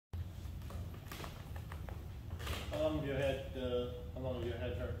long have you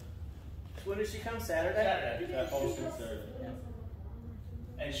had her? When did she come? Saturday? Saturday. Oh, since Saturday. Yeah.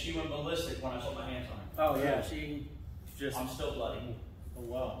 And she went ballistic when I put my hands on her. Oh yeah, she just. I'm still bloody. Oh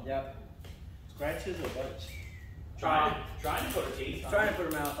wow. Yep. Scratches or bites? Trying to put her teeth on. Trying to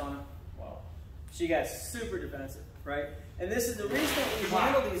put her mouth on her. Wow. She got super defensive, right? And this is the reason we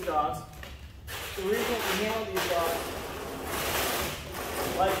handle these dogs. The reason we handle these dogs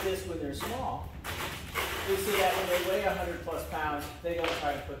like this when they're small is so that when they weigh 100+ pounds, they don't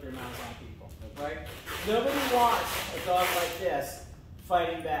try to put their mouths on people, right? Nobody wants a dog like this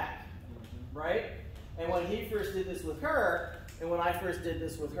fighting back, right? And when he first did this with her, and when I first did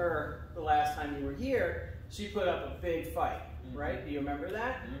this with her the last time you were here, she put up a big fight, right? Do you remember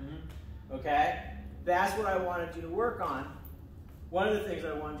that? Okay? That's what I wanted you to work on. One of the things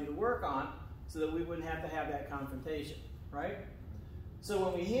I wanted you to work on so that we wouldn't have to have that confrontation, right? So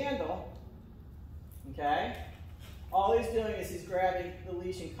when we handle, okay, all he's doing is he's grabbing the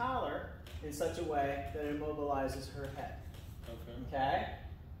leash and collar in such a way that it immobilizes her head. Okay?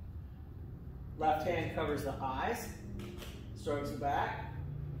 Left hand covers the eyes, strokes the back,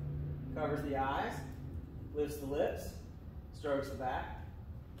 covers the eyes, lifts the lips, strokes the back.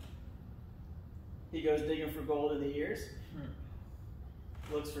 He goes digging for gold in the ears,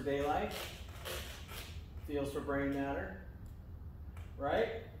 looks for daylight, feels for brain matter, right?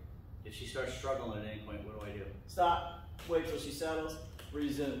 If she starts struggling at any point, what do I do? Stop, wait till she settles,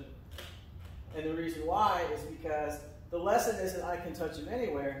 resume. And the reason why is because the lesson isn't I can touch him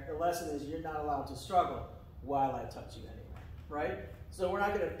anywhere, the lesson is you're not allowed to struggle while I touch you anywhere, right? So we're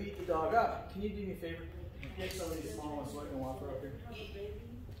not going to beat the dog up. Can you do me a favor? Get some of these small ones so I can walk her up here.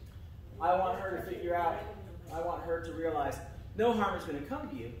 I want her to figure out, I want her to realize no harm is going to come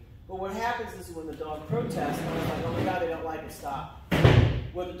to you. But what happens is when the dog protests, and it's like, oh my God, they don't like it, stop.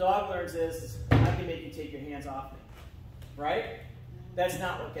 What the dog learns is, I can make you take your hands off me, right? That's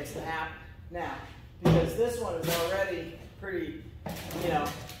not what gets to happen. Now, because this one is already pretty,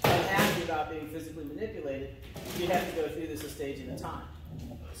 unhappy about being physically manipulated, you have to go through this a stage at a time.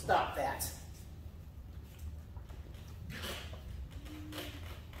 Stop that.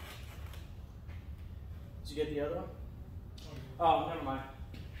 Did you get the other one? Oh, never mind.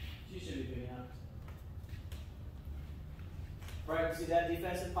 She should be doing that. Right, see that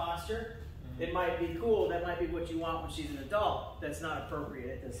defensive posture? It might be cool, that might be what you want when she's an adult. That's not appropriate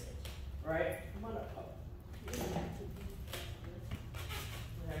at this age. Right? Come on up, Papa.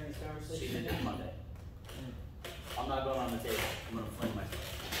 We're having this conversation. She's in this Monday. I'm not going on the table. I'm going to fling myself.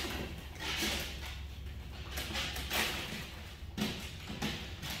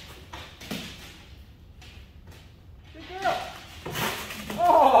 Good girl.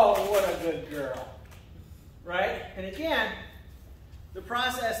 Oh, what a good girl. Right? And again, the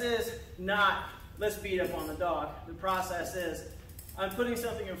process is not, let's beat up on the dog. The process is, I'm putting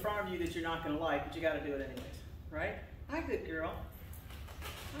something in front of you that you're not going to like, but you got to do it anyways. Right? Hi, good girl.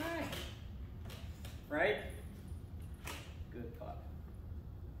 Hi. Right? Good pup.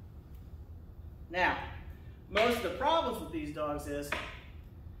 Now, most of the problems with these dogs is,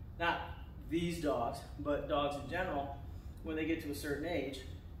 not these dogs, but dogs in general, when they get to a certain age,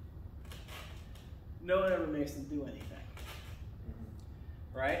 no one ever makes them do anything.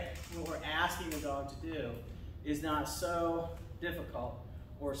 Right? What we're asking the dog to do is not so difficult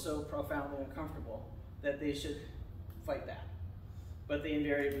or so profoundly uncomfortable that they should fight back. But they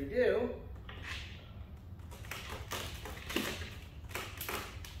invariably do.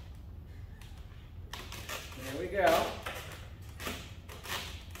 There we go.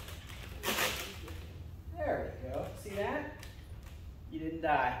 There we go. See that? You didn't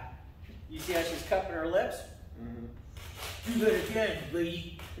die. You see how she's cupping her lips? Do that again,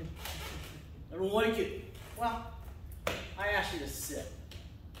 lady. I don't like it. Well, I asked you to sit.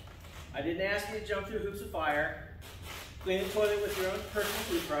 I didn't ask you to jump through hoops of fire, clean the toilet with your own personal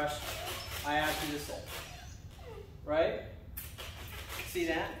toothbrush. I asked you to sit. Right? See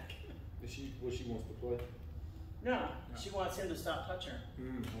that? Is she what she wants to play? No, she wants him to stop touching her.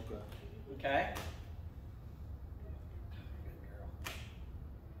 Okay. Okay?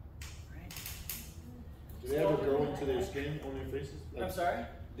 Do they ever grow into their skin on their faces? Like, I'm sorry?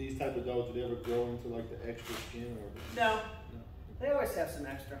 These type of dogs, do they ever grow into like the extra skin or? No. They always have some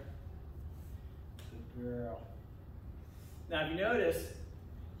extra. Good girl. Now, if you notice,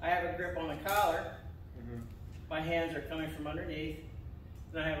 I have a grip on the collar. My hands are coming from underneath.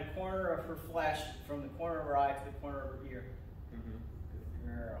 Then I have a corner of her flesh from the corner of her eye to the corner of her ear. Good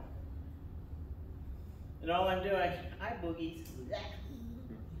girl. And all I'm doing, hi boogies.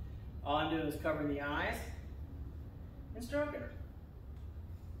 All I'm doing is covering the eyes and stroking her.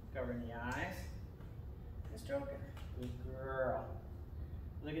 Covering the eyes and stroking her. Good girl.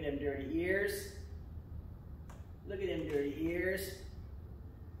 Look at them dirty ears. Look at them dirty ears.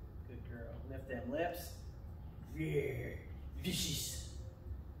 Good girl. Lift them lips. Veer. Vicious.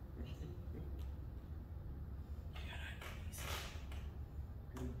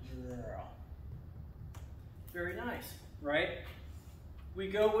 Good girl. Very nice, right? We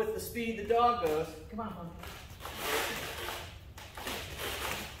go with the speed the dog goes. Come on, honey.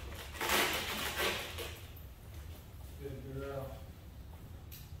 Good girl.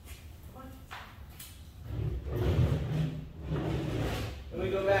 Come on. And we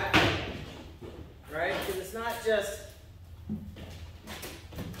go back, right? Because it's not just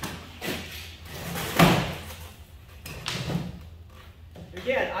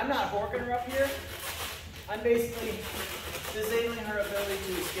again, I'm not horking her up here. I'm basically disabling her ability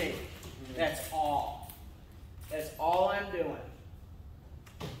to escape. That's all. That's all I'm doing.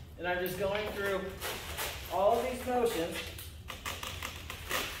 And I'm just going through all of these motions.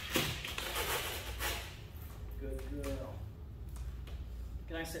 Good girl.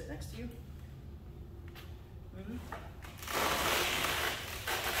 Can I sit next to you? Mm-hmm.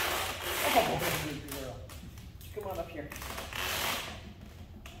 Oh, good girl. Come on up here.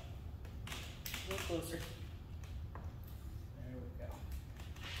 A little closer. There we go.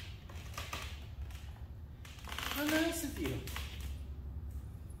 How nice of you.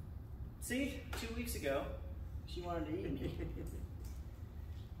 See, 2 weeks ago, she wanted to eat me.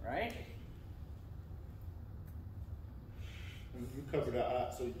 Right? You covered that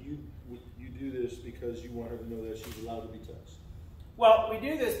eye, so you do this because you want her to know that she's allowed to be touched. Well, we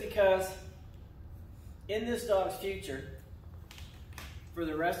do this because in this dog's future, for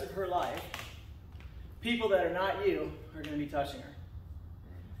the rest of her life, people that are not you are going to be touching her.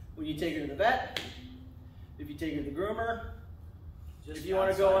 When you take her to the vet, if you take her to the groomer, if you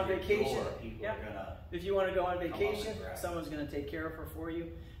want to go on vacation, if you want to go on vacation, someone's going to take care of her for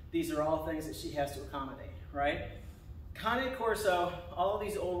you. These are all things that she has to accommodate, right? Cane Corso, all of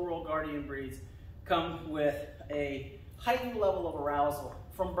these old world guardian breeds come with a heightened level of arousal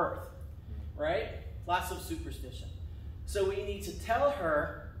from birth, right? Lots of superstition. So we need to tell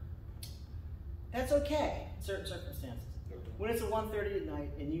her that's okay in certain circumstances. When it's at 1:30 at night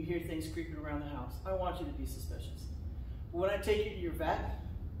and you hear things creeping around the house, I want you to be suspicious. But when I take you to your vet,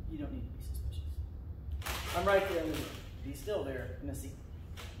 you don't need to be suspicious. I'm right there in the room. Be still there, Missy.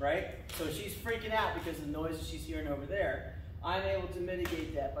 Right? So she's freaking out because of the noises she's hearing over there. I'm able to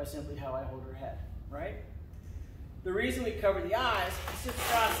mitigate that by simply how I hold her head. Right? The reason we cover the eyes is just a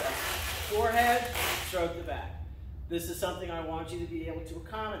process. Forehead, stroke the back. This is something I want you to be able to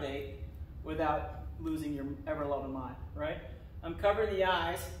accommodate without losing your ever-loving mind. Right? I'm covering the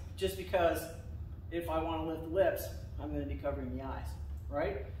eyes just because if I want to lift the lips, I'm going to be covering the eyes.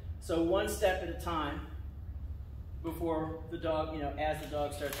 Right? So one step at a time before the dog, as the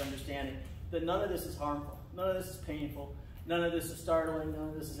dog starts understanding that none of this is harmful, none of this is painful, none of this is startling, none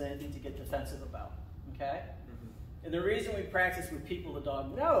of this is anything to get defensive about, okay? Mm-hmm. And the reason we practice with people the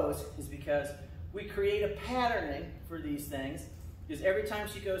dog knows is because we create a patterning for these things, because every time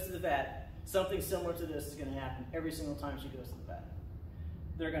she goes to the vet, something similar to this is going to happen every single time she goes to the vet.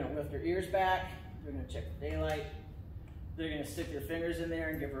 They're going to lift their ears back, they're going to check the daylight, they're going to stick their fingers in there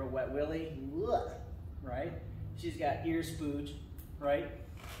and give her a wet willy, right? She's got ear spooge, right?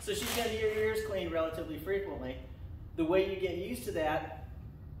 So she's going to get her ears cleaned relatively frequently. The way you get used to that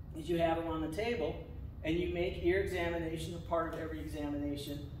is you have them on the table and you make ear examination a part of every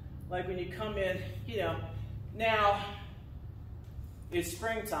examination. Like when you come in, now it's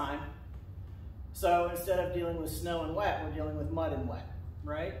springtime, so instead of dealing with snow and wet, we're dealing with mud and wet,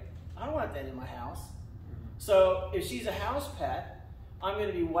 right? I don't want that in my house. So if she's a house pet, I'm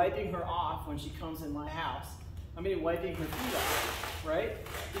going to be wiping her off when she comes in my house. I'm going to be wiping her feet off, right?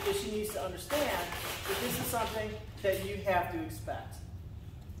 Because she needs to understand that this is something that you have to expect,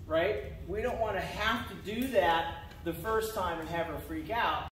 right? We don't want to have to do that the first time and have her freak out.